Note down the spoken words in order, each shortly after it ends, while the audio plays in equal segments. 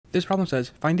This problem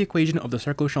says, find the equation of the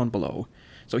circle shown below.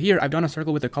 So here, I've drawn a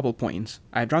circle with a couple points.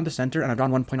 I've drawn the center, and I've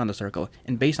drawn one point on the circle.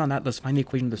 And based on that, let's find the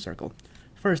equation of the circle.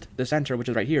 First, the center, which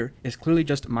is right here, is clearly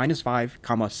just minus 5,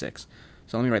 comma 6.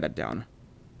 So let me write that down.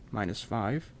 Minus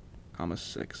 5, comma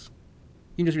 6.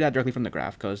 You can just read that directly from the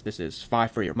graph, because this is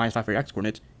minus 5 for your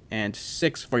x-coordinate, and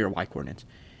 6 for your y-coordinate.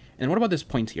 And what about this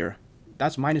point here?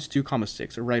 That's minus 2, comma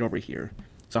 6, right over here.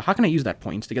 So how can I use that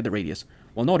point to get the radius?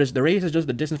 Well, notice, the radius is just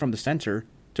the distance from the center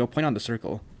to a point on the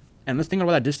circle. And let's think about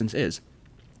what that distance is.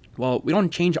 Well, we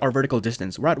don't change our vertical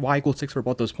distance. We're at y equals 6 for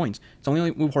both those points, so we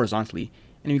only move horizontally.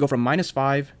 And if you go from minus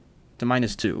 5 to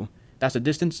minus 2, that's a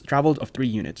distance traveled of 3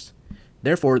 units.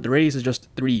 Therefore, the radius is just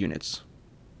 3 units.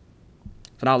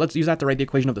 So now let's use that to write the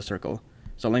equation of the circle.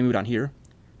 So let me move down here.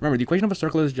 Remember, the equation of a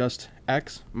circle is just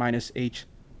x minus h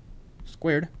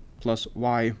squared plus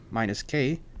y minus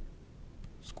k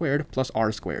squared plus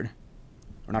r squared.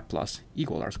 Or not plus,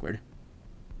 equal r squared.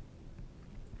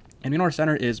 And we know our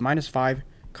center is minus 5,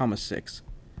 comma 6.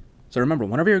 So remember,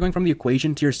 whenever you're going from the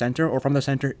equation to your center, or from the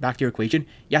center back to your equation,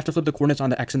 you have to flip the coordinates on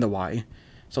the x and the y.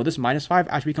 So this minus 5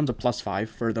 actually becomes a plus 5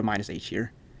 for the minus h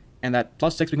here. And that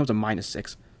plus 6 becomes a minus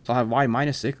 6. So I'll have y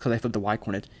minus 6 because I flipped the y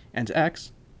coordinate, and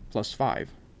x plus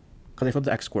 5 because I flipped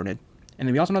the x coordinate. And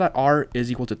then we also know that r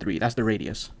is equal to 3. That's the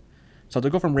radius. So to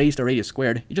go from radius to radius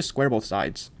squared, you just square both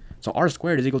sides. So r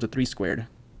squared is equal to 3 squared.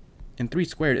 And 3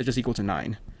 squared is just equal to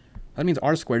 9. That means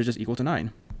r squared is just equal to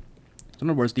 9. So in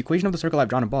other words, the equation of the circle I've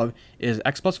drawn above is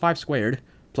x plus 5 squared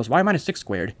plus y minus 6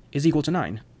 squared is equal to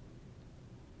 9.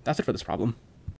 That's it for this problem.